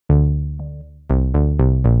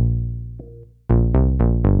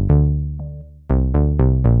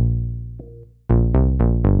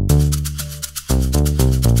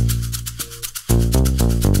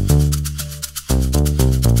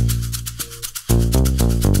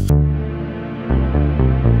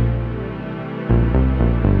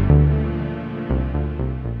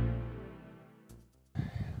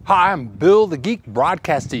Hi, I'm Bill the Geek,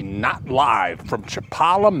 broadcasting not live from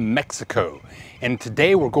Chapala, Mexico. And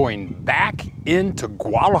today we're going back into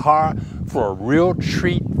Guadalajara for a real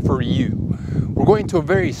treat for you. We're going to a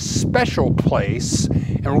very special place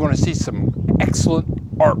and we're going to see some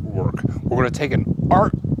excellent artwork. We're going to take an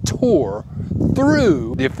art tour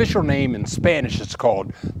through, the official name in Spanish is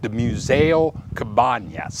called the Museo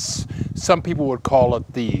Cabanas. Some people would call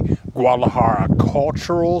it the Guadalajara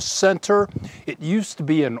Cultural Center. It used to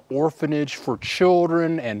be an orphanage for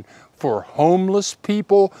children and for homeless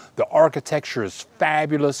people. The architecture is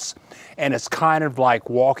fabulous and it's kind of like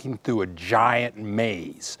walking through a giant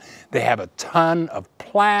maze. They have a ton of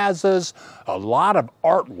plazas, a lot of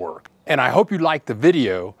artwork, and I hope you like the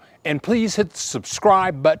video. And please hit the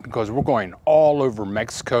subscribe button because we're going all over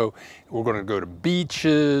Mexico. We're going to go to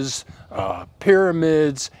beaches,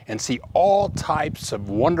 pyramids, and see all types of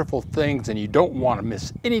wonderful things, and you don't want to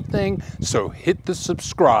miss anything, so hit the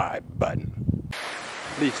subscribe button.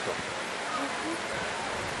 Listo.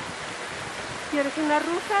 ¿Quieres una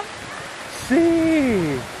rusa?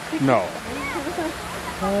 Sí. No.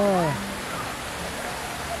 Oh.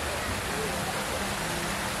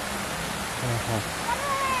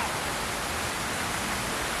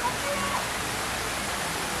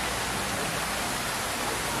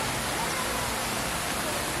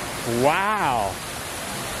 Wow.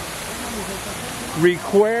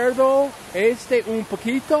 Recuerdo un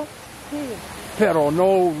poquito, Sí. pero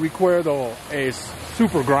no recuerdo es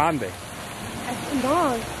super grande.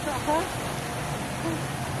 No, ajá.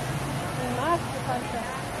 Más que falta.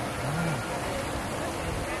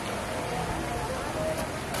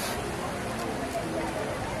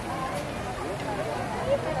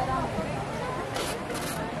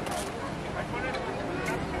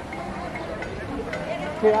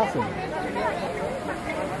 ¿Qué hacen?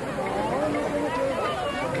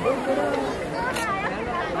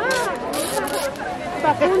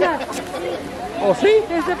 Vacunas. ¿Oh, sí?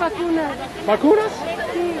 Es de vacunas. ¿Vacunas?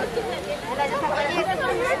 Sí.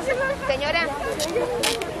 Señora.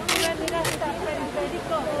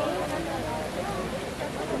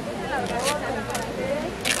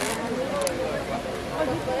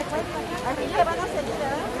 Aquí te van a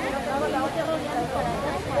sentar.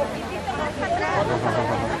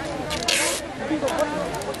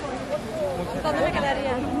 ¿Dónde me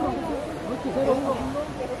quedaría?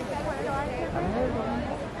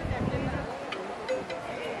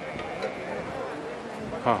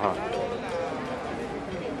 Ajá.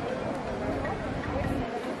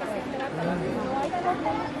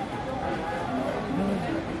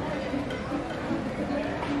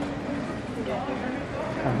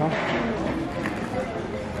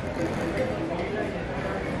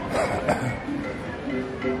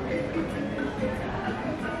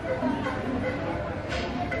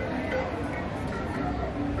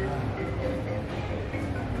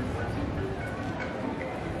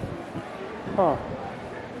 Oh.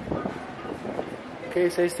 ¿Qué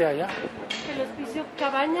es este allá? El Hospicio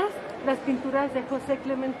Cabañas, las pinturas de José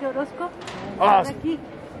Clemente Orozco. Ah, Están aquí.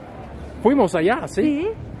 Fuimos allá, ¿sí? Sí.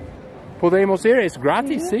 Podemos ir, es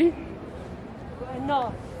gratis, ¿sí?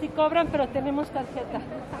 No, sí cobran, pero tenemos tarjeta.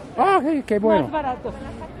 Ah, qué bueno. Más barato.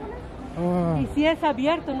 Ah, Y si es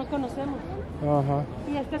abierto, no conocemos. ajá.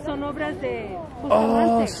 Y estas son obras de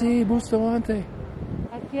Bustamante. Oh, sí, Bustamante.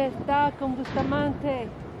 Aquí está con Bustamante.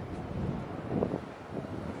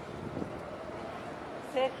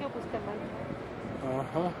 Sergio Bustamante.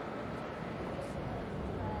 Uh-huh.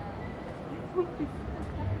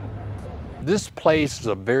 This place is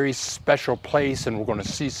a very special place, and we're going to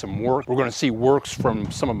see some work. We're going to see works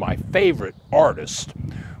from some of my favorite artists.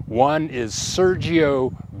 One is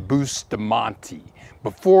Sergio Bustamante.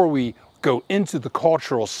 Before we go into the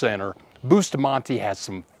cultural center, Bustamante has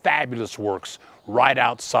some fabulous works right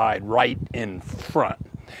outside, right in front.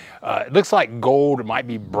 It looks like gold, it might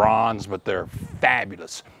be bronze, but they're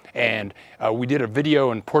fabulous. And we did a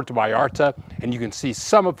video in Puerto Vallarta, and you can see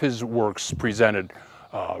some of his works presented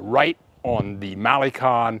right on the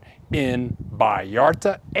Malecon in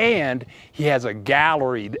Vallarta. And he has a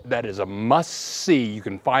gallery that is a must-see. You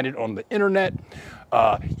can find it on the internet.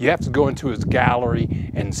 You have to go into his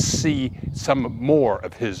gallery and see some more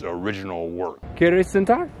of his original work. ¿Quieres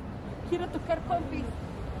sentar? Quiero tocar pompis.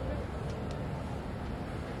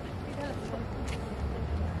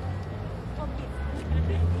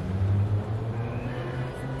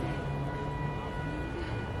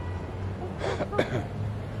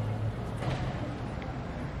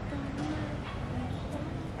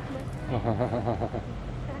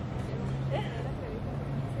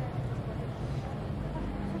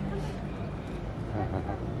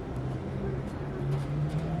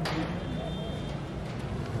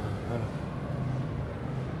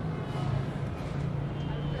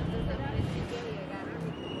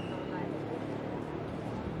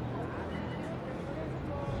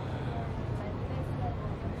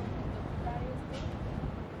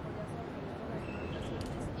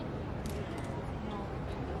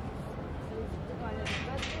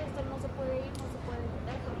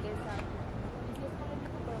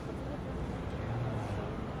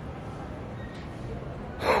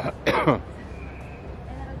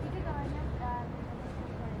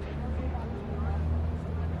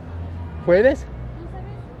 ¿Puedes?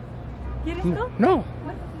 ¿Quieres tú? No.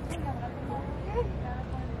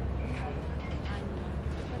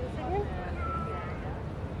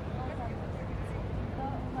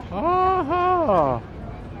 Ajá.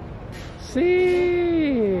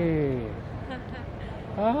 Sí.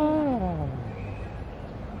 Ah.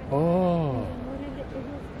 Oh.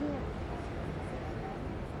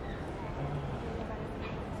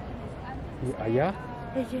 ¿Y allá?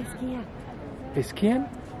 Ella es guía. ¿Es quién?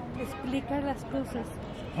 Explica las cosas.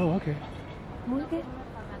 Oh, okay. Muy bien.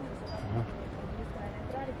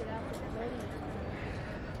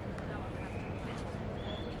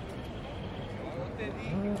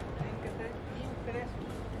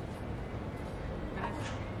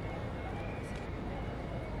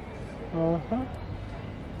 Ajá.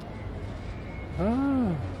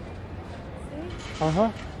 Ah.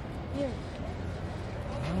 Ajá. Bien.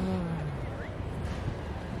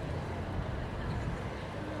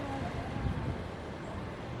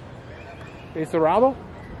 ¿Es cerrado?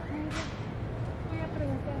 Voy a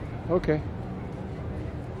preguntar. Okay.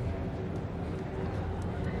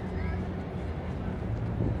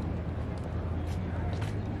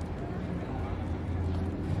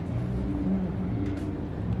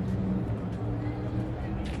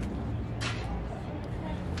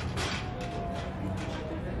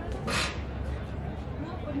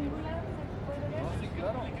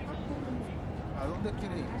 ¿A dónde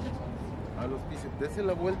quiere ir? Al hospicio. Dese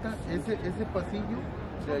la vuelta, ese pasillo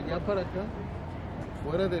de allá para acá,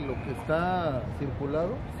 fuera de lo que está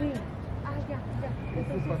circulado, Sí. Ah, ya.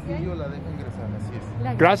 ese pasillo la deja ingresar, así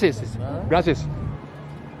es. Gracias. Gracias.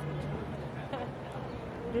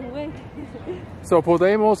 Bueno, So,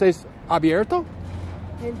 ¿podemos? ¿Es abierto?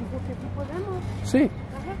 él dijo que sí podemos. Sí.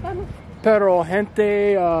 Ajá, vamos. Pero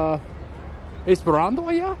gente esperando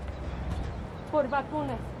allá. Por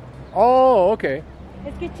vacunas. Oh, okay.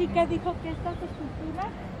 Es que chica dijo que estas esculturas,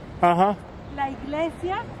 Ajá. la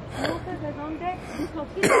iglesia, no sé de dónde, dijo,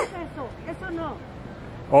 quita eso no.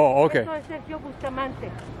 Oh, okay. Eso es Sergio Bustamante.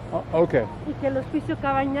 Oh, okay. Y que el Hospicio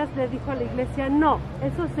Cabañas le dijo a la iglesia, no,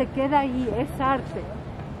 eso se queda ahí, es arte.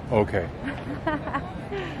 Okay.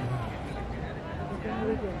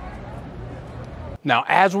 Now,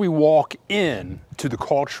 as we walk in to the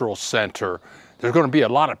cultural center, there's going to be a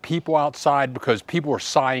lot of people outside because people are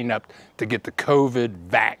signing up to get the COVID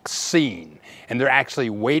vaccine. And they're actually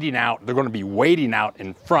waiting out, they're going to be waiting out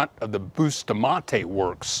in front of the Bustamante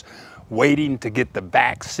works, waiting to get the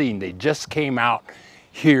vaccine. They just came out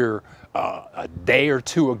here a day or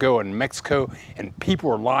two ago in Mexico, and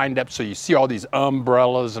people are lined up. So you see all these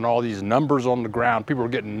umbrellas and all these numbers on the ground. People are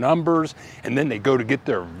getting numbers, and then they go to get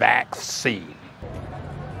their vaccine.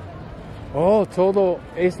 Oh, todo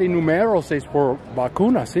este número es por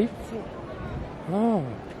vacuna, ¿sí? Sí. Oh.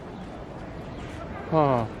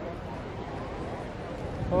 Huh.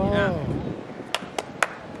 Oh.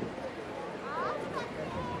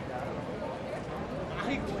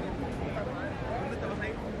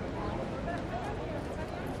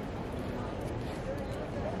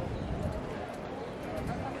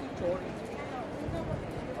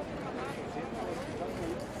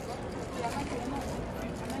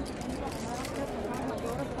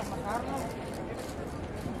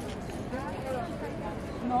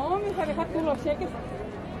 No, mija, deja tú los cheques.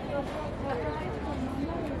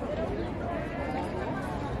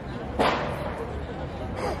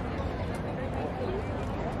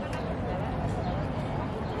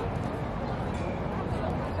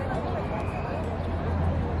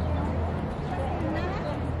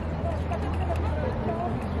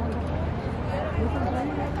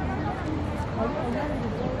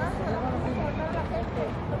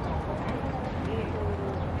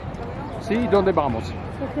 Sí, ¿dónde vamos?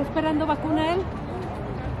 ¿Está esperando vacuna él?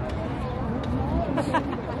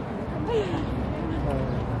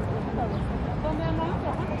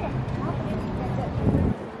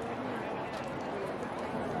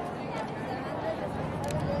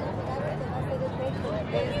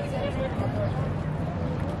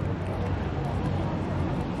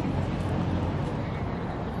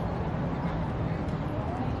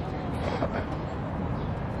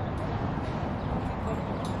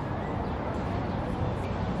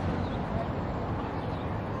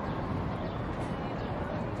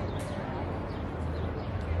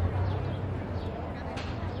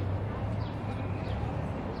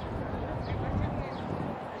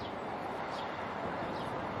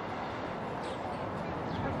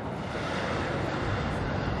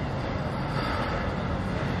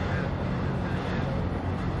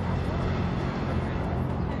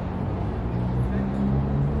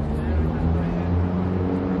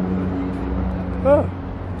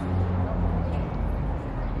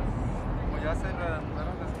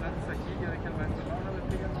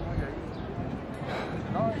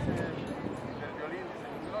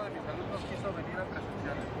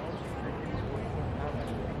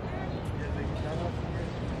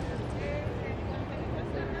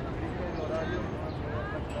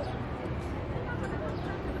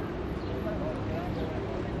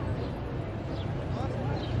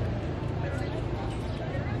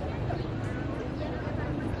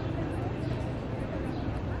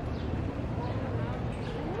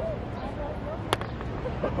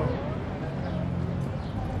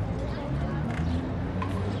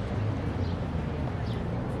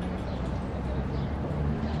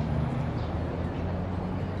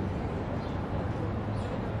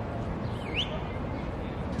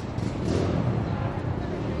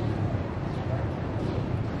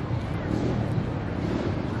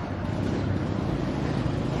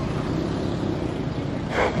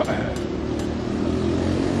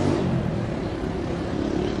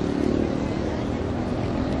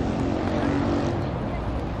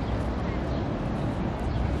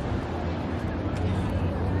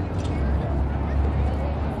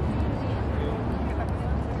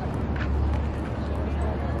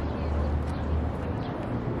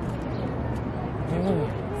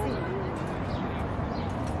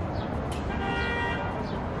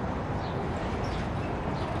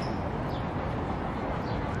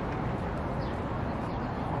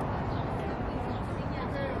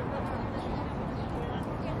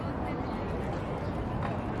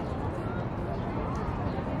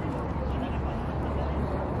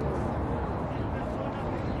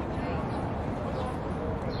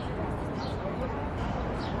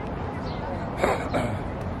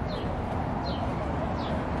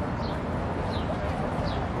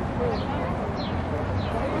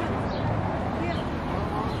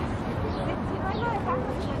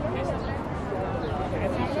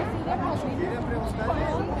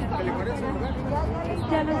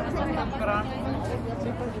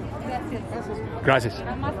 Gracias. Están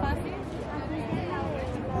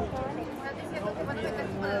diciendo que van a sacar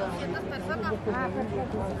como de 200 personas. Ah,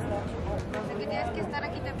 perfecto. Así que tienes que estar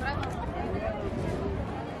aquí temprano.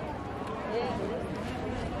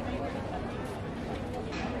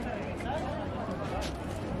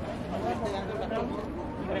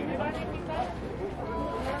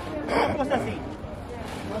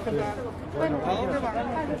 Bueno, ¿a dónde van?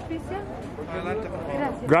 ¿Al hospicio? Adelante, por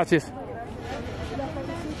favor. Gracias. Gracias.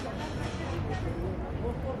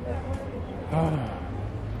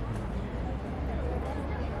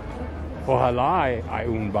 Ojalá hay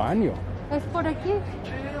un baño. ¿Es por aquí?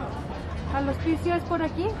 ¿Al hospicio es por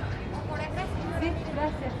aquí? Por acá, Sí,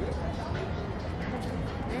 gracias.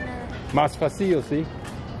 Más fácil, sí.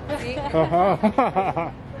 sí. Ajá.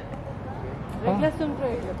 Reglas son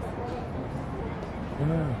reglas.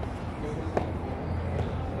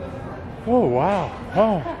 Oh, wow.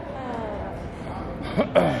 Oh.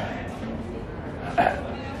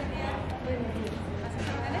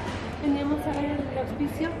 Veníamos a ver el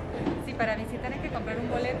hospicio. Sí, para visitar hay que comprar un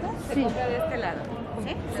boleto, se Sí. compra de este lado.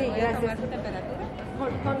 ¿Sí? Sí, Les voy a gracias. tomar su temperatura.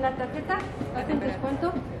 ¿Con la tarjeta? ¿Hacen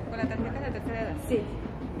descuento? Con la tarjeta de tercera edad. Sí.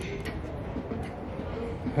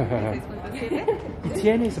 6.7. ¿Y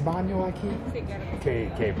tienes baño aquí? Sí, claro.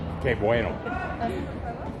 Qué bueno.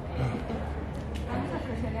 Vamos a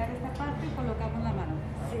presionar esta parte y colocamos la mano.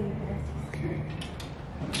 Sí, gracias.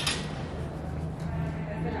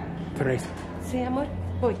 Tres. Sí, amor.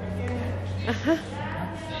 Voy. Ajá.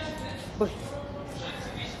 Voy.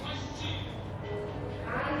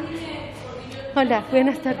 Hola,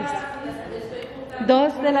 buenas tardes.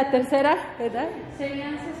 2 de la tercera edad.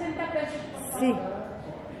 Serían 60 pesos. Sí.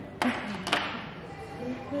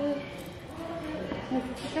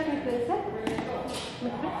 ¿Necesitas mi prensa?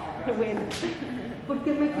 ¿No? Bueno. ¿Por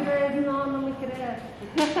qué me crees? No, no me creas.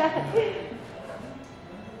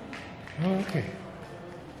 Ok.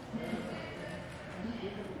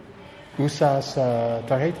 ¿Usas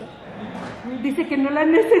tarjeta? Dice que no la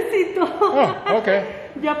necesito. Oh, ok.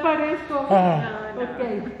 Ya parezco. Ah. Ok.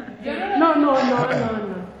 No.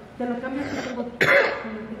 Te lo cambio si tengo.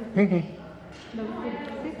 Mhm.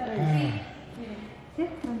 ¿Sí?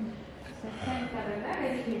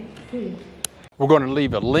 Sí. We're going to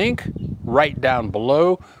leave a link right down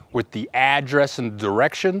below with the address and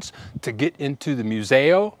directions to get into the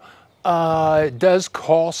museo. It does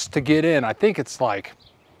cost to get in. I think it's like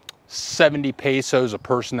 70 pesos a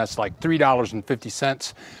person. That's like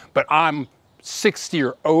 $3.50. But I'm 60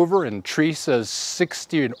 or over and Teresa's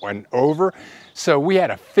 60 and over. So we had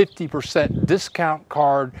a 50% discount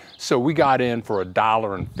card. So we got in for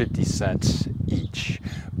 $1.50 each.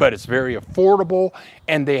 But it's very affordable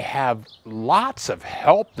and they have lots of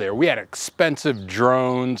help there. We had expensive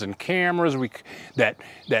drones and cameras that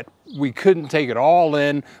we couldn't take it all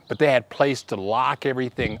in, but they had place to lock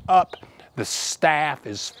everything up. The staff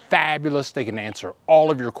is fabulous. They can answer all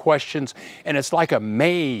of your questions and it's like a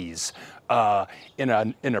maze. In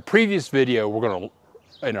a previous video, we're going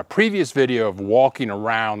to in a previous video of walking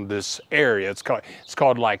around this area. It's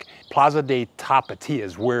called like Plaza Tapatia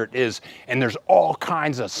is where it is, and there's all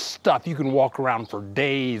kinds of stuff. You can walk around for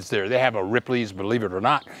days there. They have a Ripley's, believe it or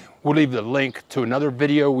not. We'll leave the link to another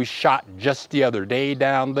video we shot just the other day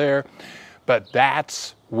down there, but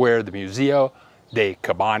that's where the Museo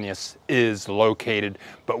Cabanas is located.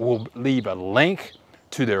 But we'll leave a link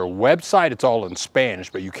to their website. It's all in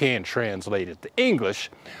Spanish, but you can translate it to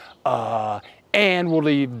English. And we'll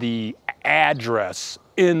leave the address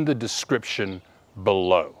in the description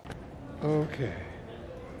below. Okay.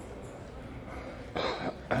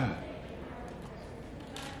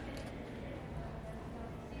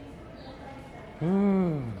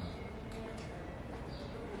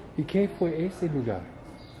 ¿Y qué fue ese lugar?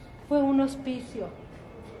 Fue un hospicio.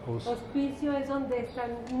 Hospicio es donde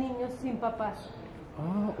están niños sin papás.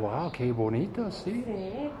 Ah, wow, qué bonito, sí.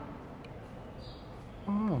 Sí.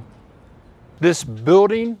 Oh. This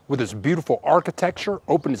building with its beautiful architecture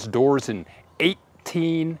opened its doors in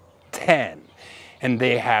 1810, and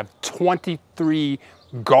they have 23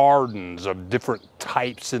 gardens of different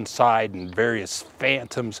types inside and various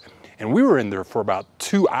phantoms, and we were in there for about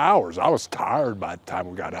 2 hours. I was tired by the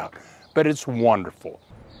time we got out, but it's wonderful.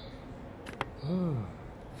 Oh.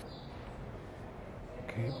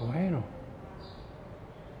 Qué bueno.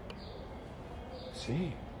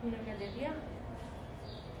 Sí. Una galería.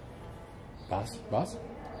 ¿Vas?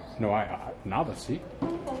 No, nada, sí.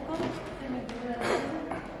 Un poco.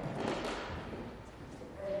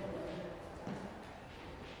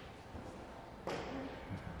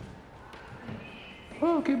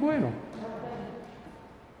 Oh, qué bueno.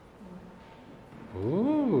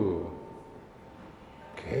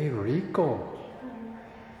 Qué rico.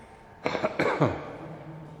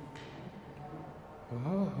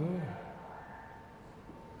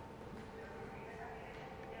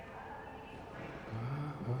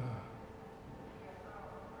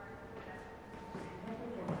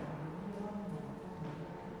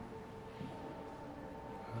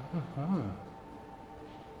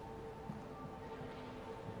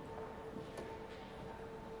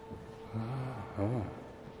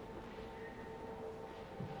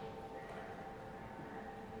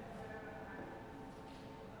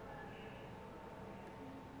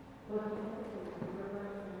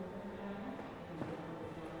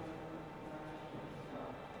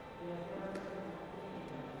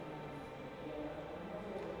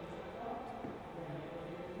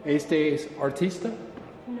 ¿Este es artista?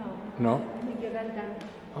 No. No. Miguel Aldana.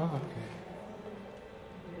 Ah,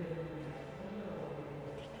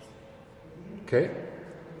 okay.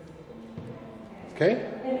 Okay?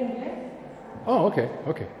 ¿En inglés? Oh, okay.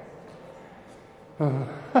 Okay.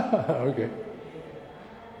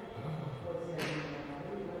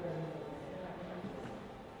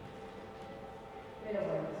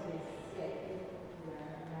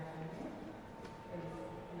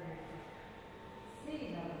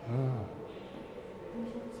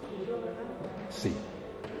 Sí.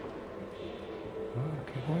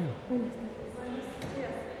 Qué bueno.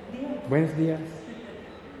 Buenos días.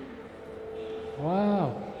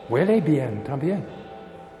 Wow. Huele bien también.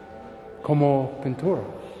 Como pintura.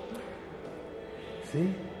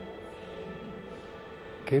 Sí.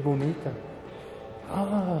 Qué bonita.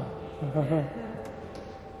 Ah.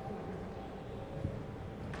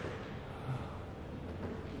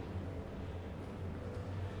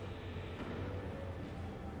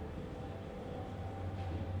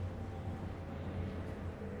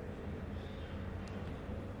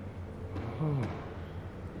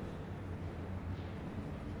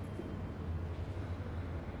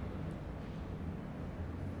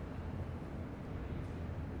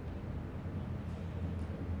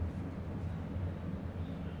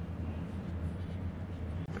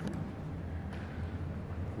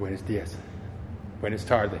 Buenos días. Buenas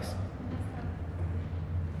tardes.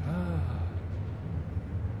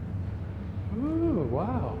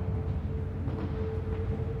 Wow.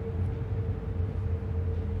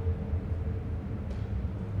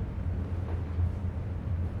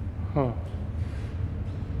 Huh.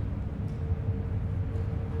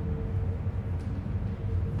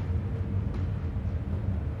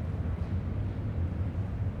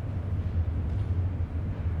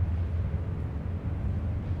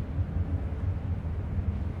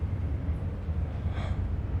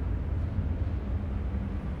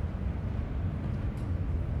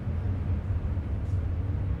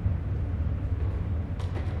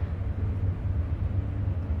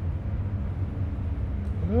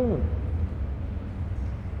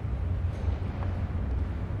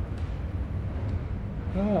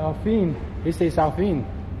 Al fin, este es al fin.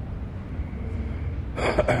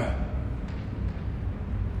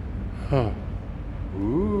 Huh.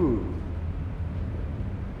 Ooh.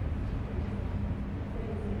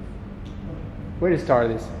 Buenas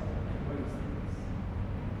tardes.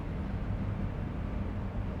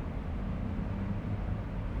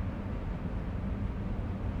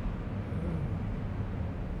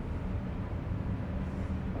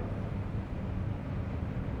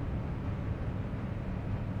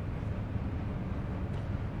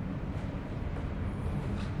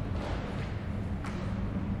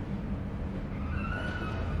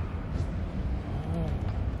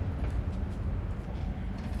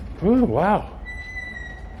 Oh, wow.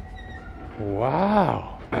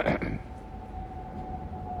 Wow.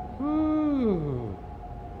 Ooh.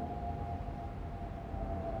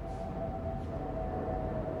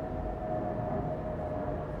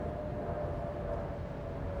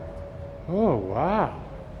 Oh, wow.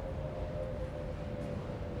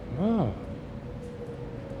 Oh.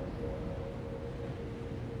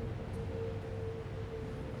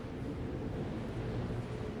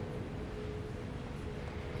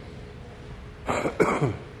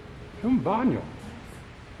 Un baño.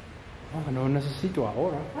 Oh, no necesito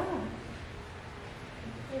ahora.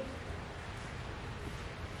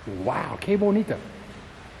 Wow, qué bonita.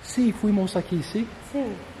 Sí, fuimos aquí, sí. Sí.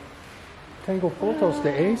 Tengo fotos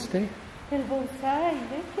de este. El bonsai,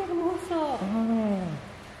 ¿ves qué hermoso? Ah.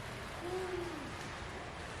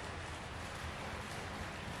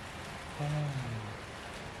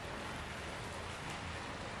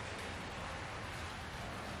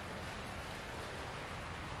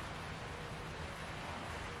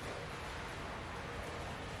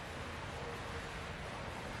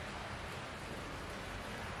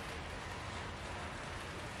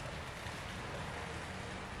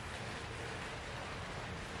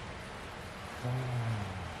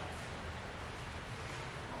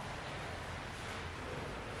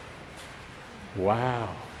 Wow.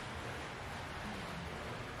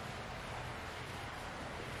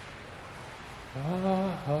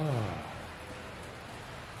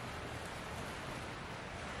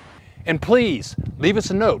 And please, leave us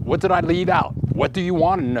a note. What did I leave out? What do you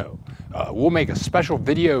want to know? We'll make a special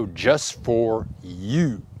video just for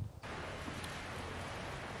you.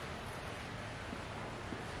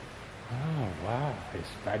 Oh, wow. Es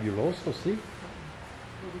fabuloso, sí.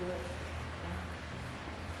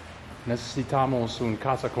 Necesitamos una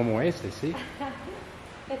casa como este, ¿sí?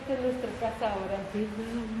 Esta es nuestra casa ahora. Sí,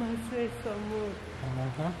 nada más eso, amor.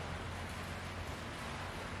 Ajá.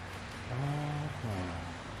 Ajá.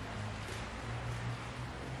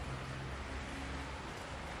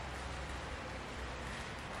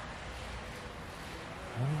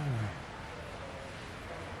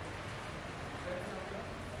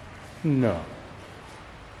 No.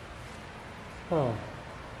 Oh.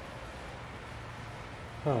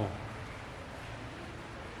 Oh.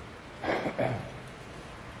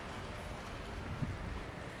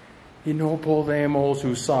 ¿Y no podemos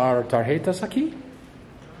usar tarjetas aquí?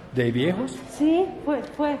 ¿De viejos? Sí,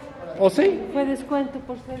 ¿Oh, sí? fue descuento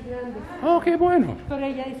por ser grande. Oh, qué bueno. Pero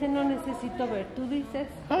ella dice, no necesito ver. ¿Tú dices?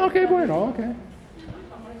 Oh, qué bueno, ok.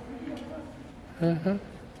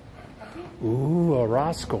 Ooh, a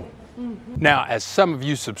Roscoe. Now, as some of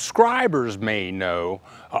you subscribers may know,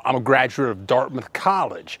 I'm a graduate of Dartmouth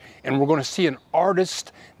College, and we're going to see an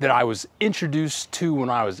artist that I was introduced to when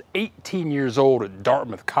I was 18 years old at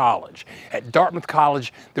Dartmouth College. At Dartmouth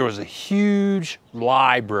College, there was a huge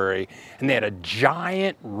library, and they had a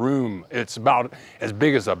giant room. It's about as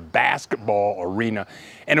big as a basketball arena,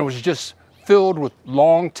 and it was just filled with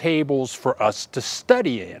long tables for us to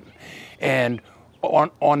study in. And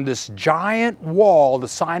on this giant wall, the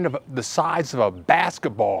size of a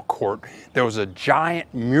basketball court, there was a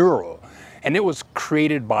giant mural. And it was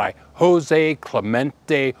created by Jose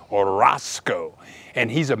Clemente Orozco.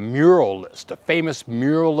 And he's a muralist, a famous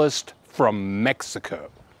muralist from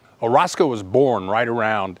Mexico. Orozco was born right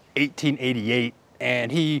around 1888,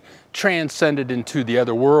 and he transcended into the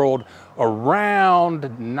other world around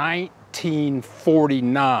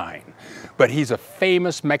 1949. But he's a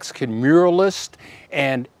famous Mexican muralist,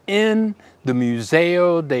 and in the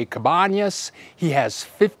Museo Cabanas, he has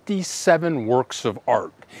 57 works of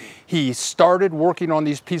art. He started working on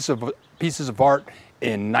these pieces of art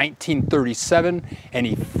in 1937, and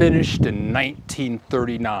he finished in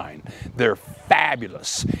 1939. They're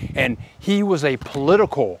fabulous. And he was a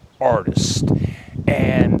political artist.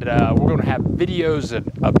 And we're going to have videos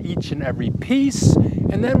of each and every piece,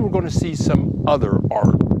 and then we're going to see some other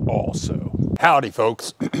art also. Howdy,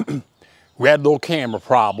 folks. We had a little camera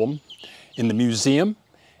problem in the museum,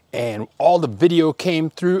 and all the video came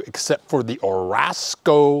through except for the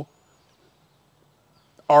Orozco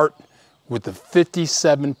art, with the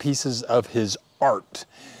 57 pieces of his art.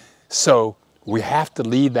 So we have to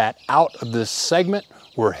leave that out of this segment.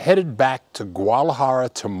 We're headed back to Guadalajara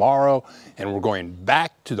tomorrow, and we're going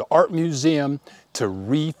back to the art museum to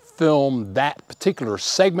refilm that particular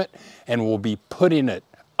segment, and we'll be putting it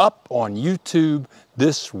up on YouTube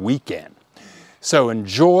this weekend. So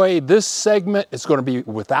enjoy this segment. It's going to be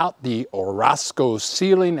without the Orozco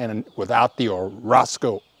ceiling and without the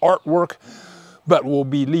Orozco artwork, but we'll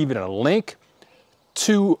be leaving a link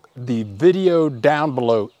to the video down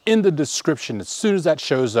below in the description as soon as that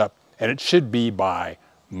shows up, and it should be by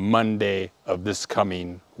Monday of this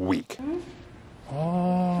coming week.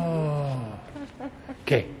 Oh,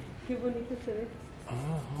 okay. Qué bonito se ve.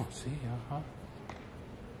 Oh, sí, ajá.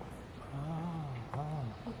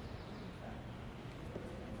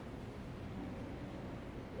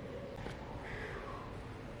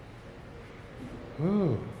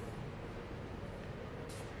 Ooh.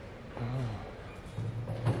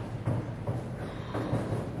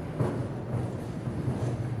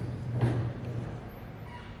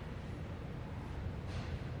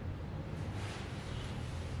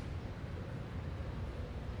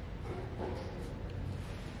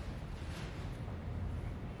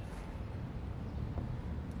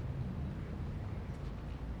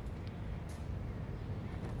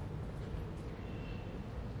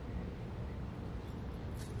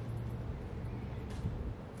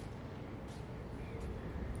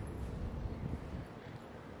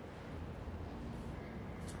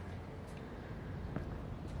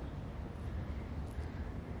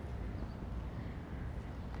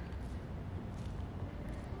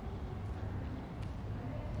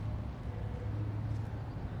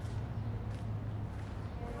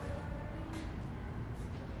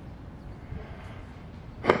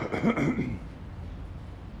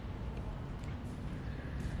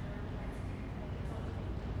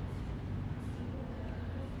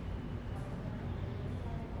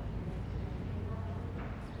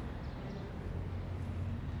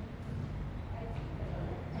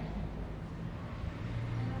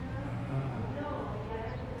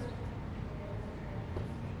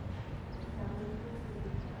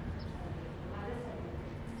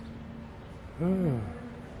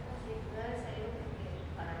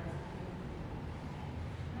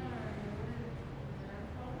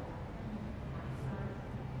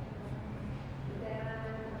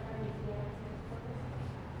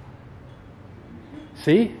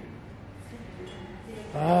 ¿Sí?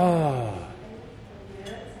 Ah,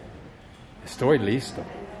 estoy listo.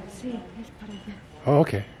 Sí, es para allá. Oh, ok.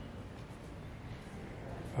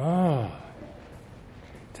 Ah,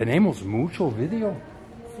 tenemos mucho video.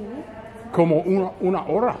 Sí. Como una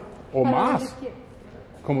hora o Para más. donde quiera.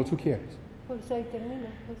 Como tú quieres. Pues ahí termina.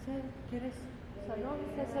 Pues ahí, ¿quieres salón?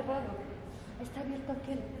 Está cerrado. Está abierto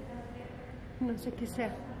aquel. No sé qué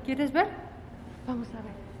sea. ¿Quieres ver? Vamos a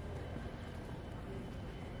ver.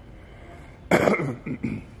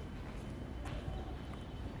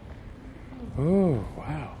 Oh,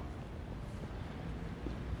 wow.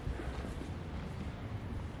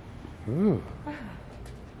 Ooh.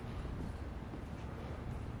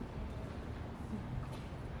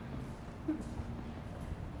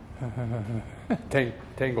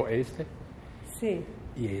 Tengo este Sí.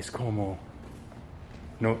 y es como,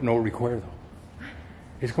 no recuerdo.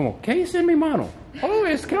 Es como, ¿qué es en mi mano? Oh,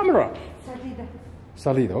 es cámara. Salida.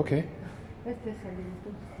 Salida, ok. Este es salida.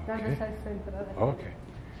 Dale a esta entrada. Ok.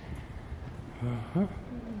 Ajá.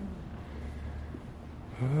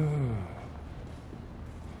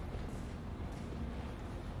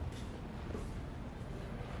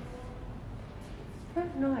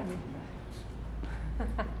 No hay.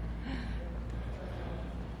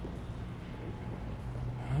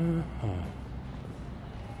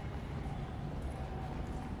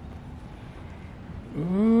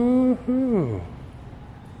 Woohoo.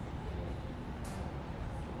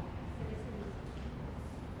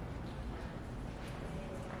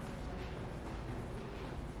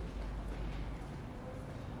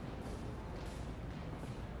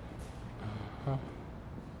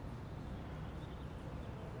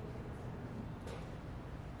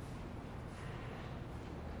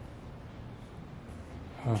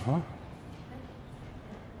 Uh-huh.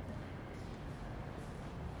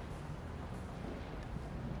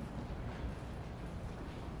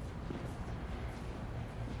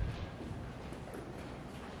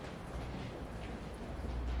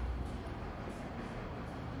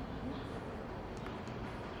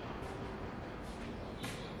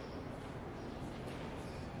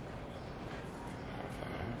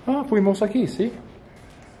 Ah, fuimos aquí, ¿sí?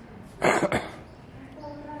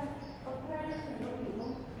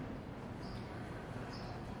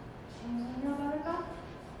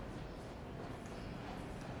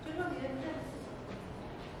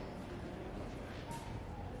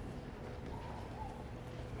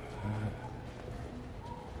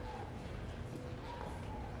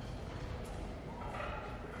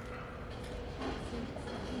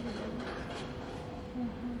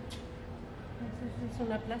 Es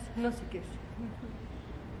una plaza, no sé qué es.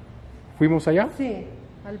 ¿Fuimos allá? Sí,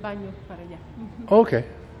 al baño para allá. Ok.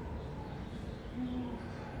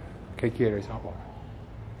 ¿Qué quieres ahora?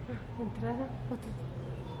 Entrada, otra.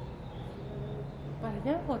 Para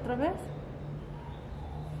allá, otra vez.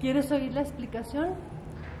 ¿Quieres oír la explicación?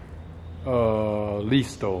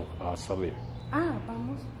 Listo a salir. Ah,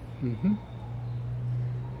 vamos. Ujú.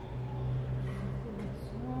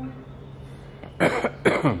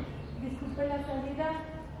 Disculpe la salida.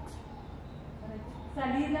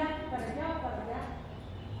 Salida, para allá o para allá.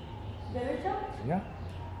 ¿Derecho? ¿Allá?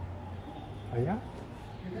 ¿Allá?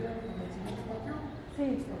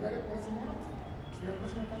 Sí.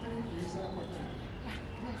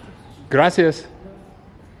 Gracias.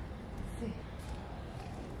 Sí.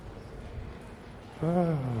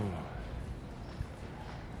 Ah.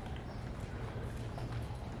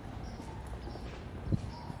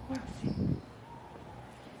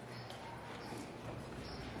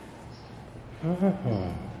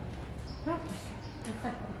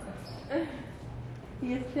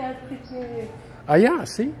 ¿Y este arte que Allá,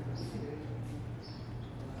 sí.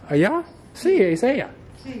 ¿Allá? Sí, es ella.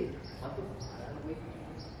 sí?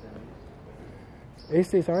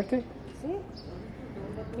 ¿Este es arte? Sí.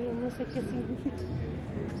 Pero no sé qué significa.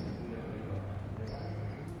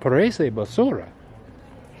 Parece basura.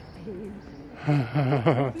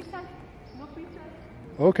 No pisa, no pisa.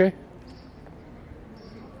 Ok.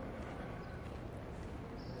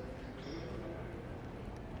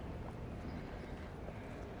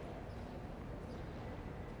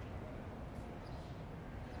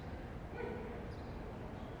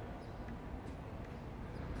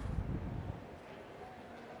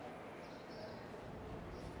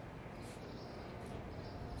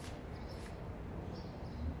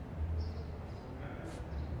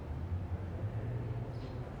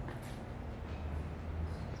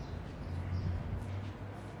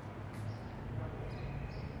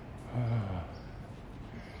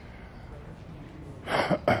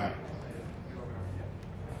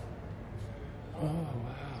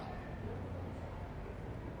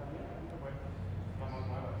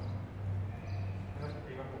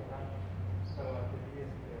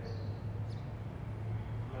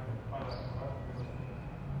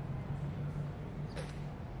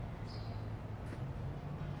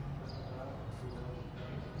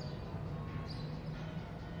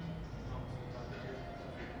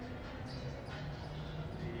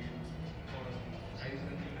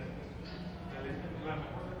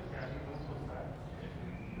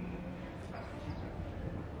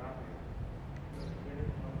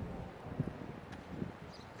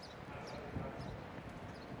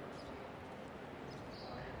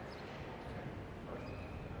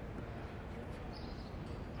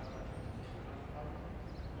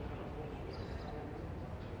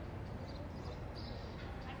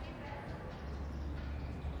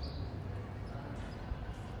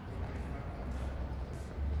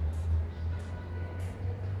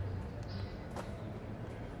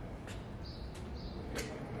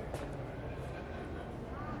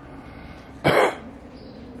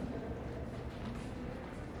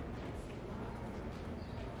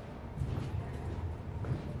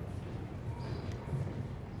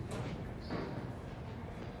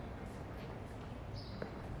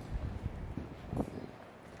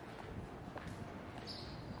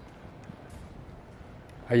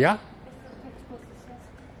 ¿Allá?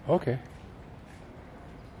 Ok.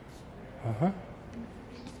 Ajá.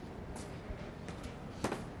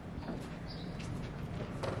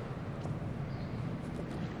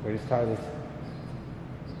 Way to start this.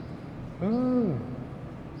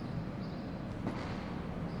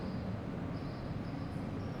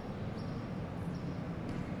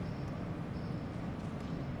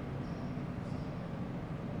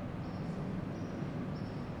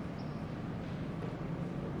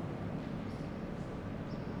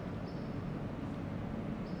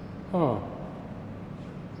 Huh.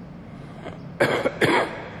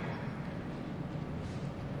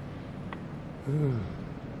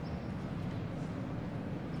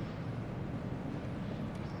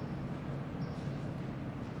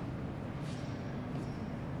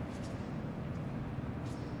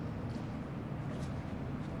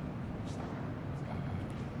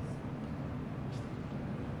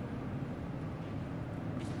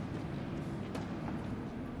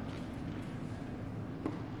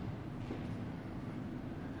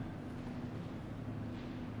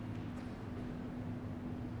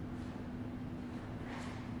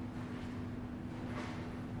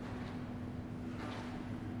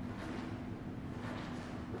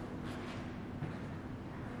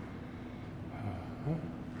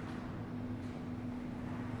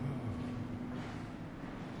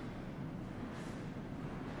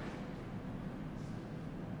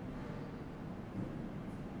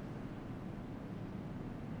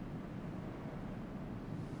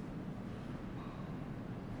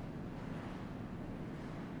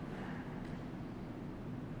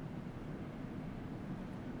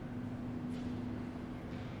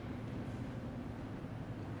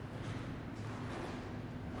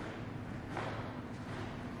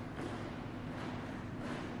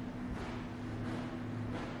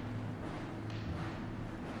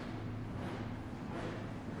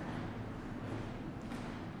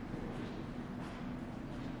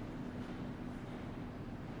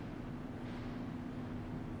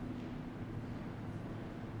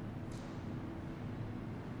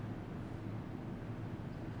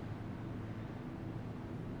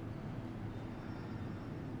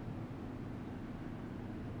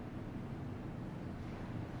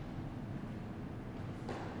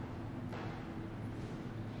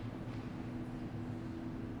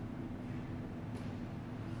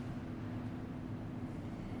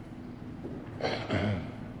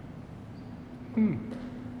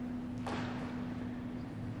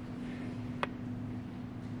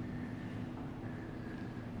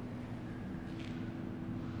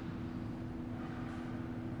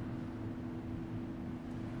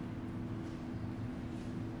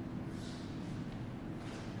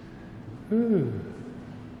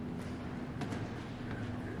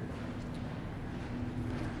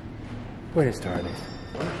 Buenas tardes.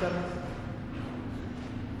 Buenas tardes.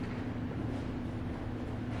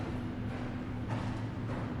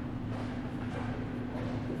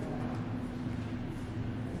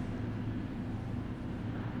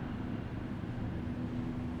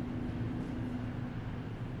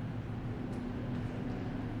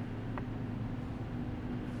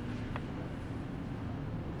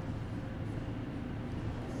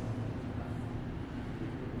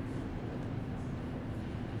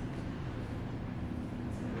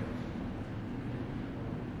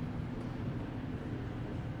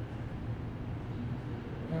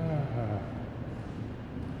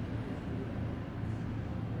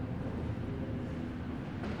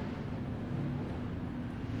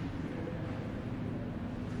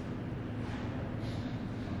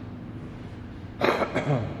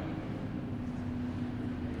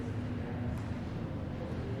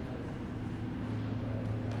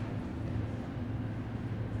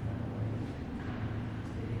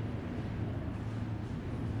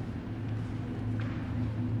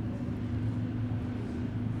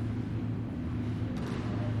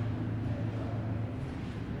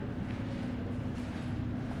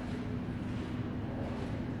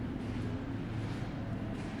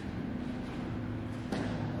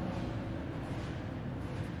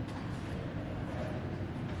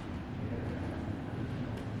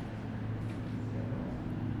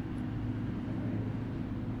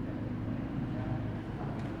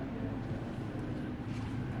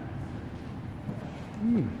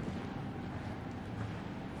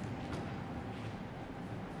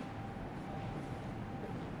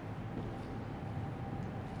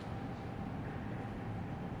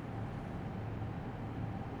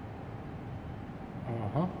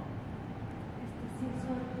 Ajá.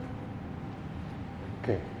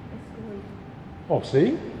 ¿Qué? Oh,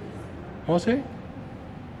 ¿sí? Oh, ¿sí?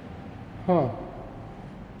 Huh.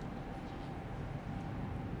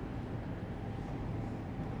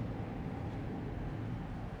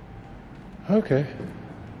 Okay.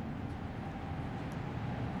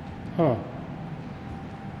 Huh.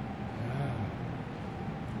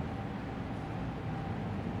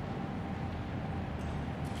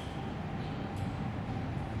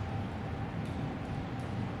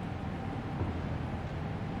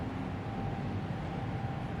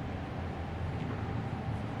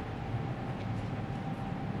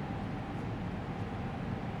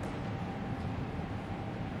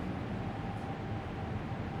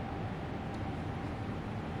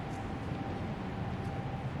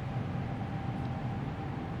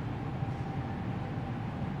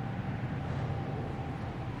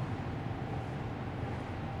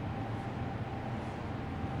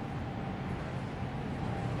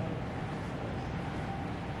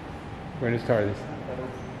 Buenas tardes.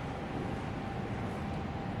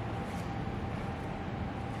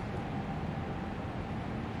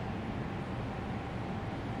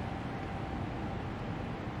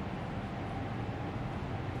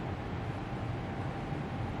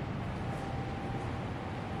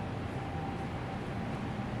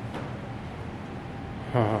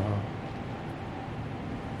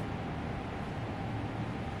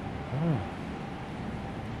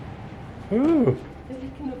 Es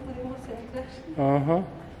que no podemos entrar. Uh-huh.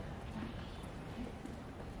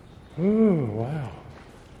 Ooh, wow.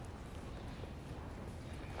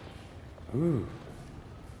 Ooh.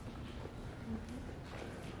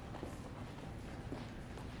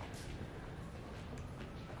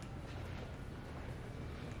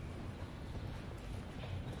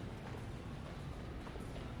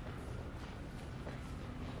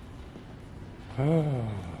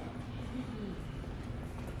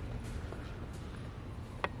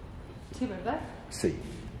 Sí, ¿verdad? Sí.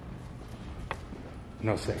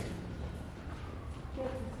 No sé.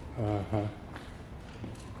 Ajá.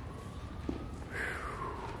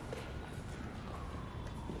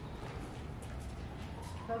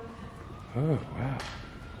 Oh, wow.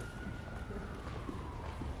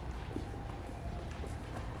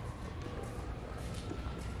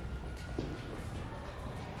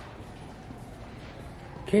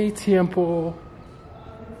 ¿Qué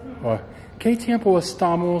tiempo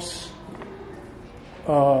estamos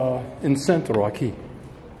en centro aquí?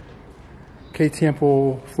 ¿Qué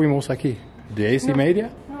tiempo fuimos aquí? ¿10:30?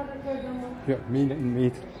 No recuerdo. Yo,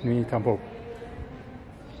 mi tampoco.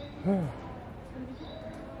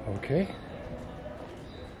 Okay.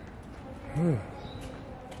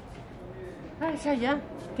 Ah, es allá.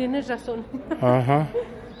 Tienes razón. Ajá.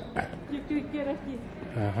 Yo creí que era aquí.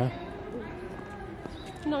 Ajá.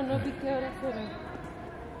 No, no vi qué horas eran.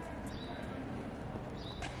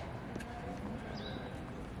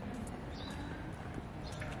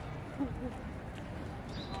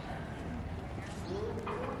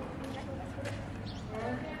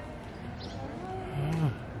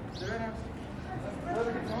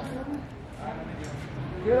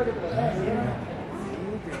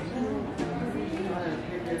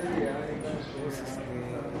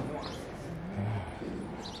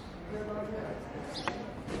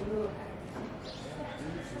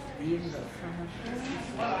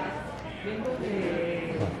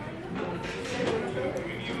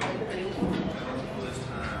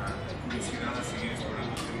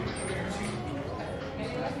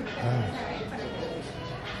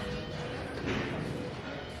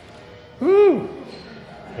 Ooh.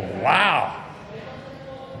 Wow.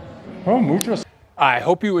 Oh, muchos. I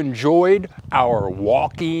hope you enjoyed our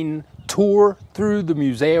walking tour through the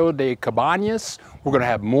Museo de Cabanas. We're going to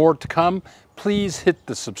have more to come. Please hit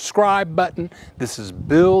the subscribe button. This is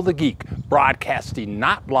Bill the Geek, broadcasting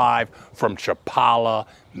not live from Chapala,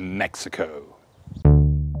 Mexico.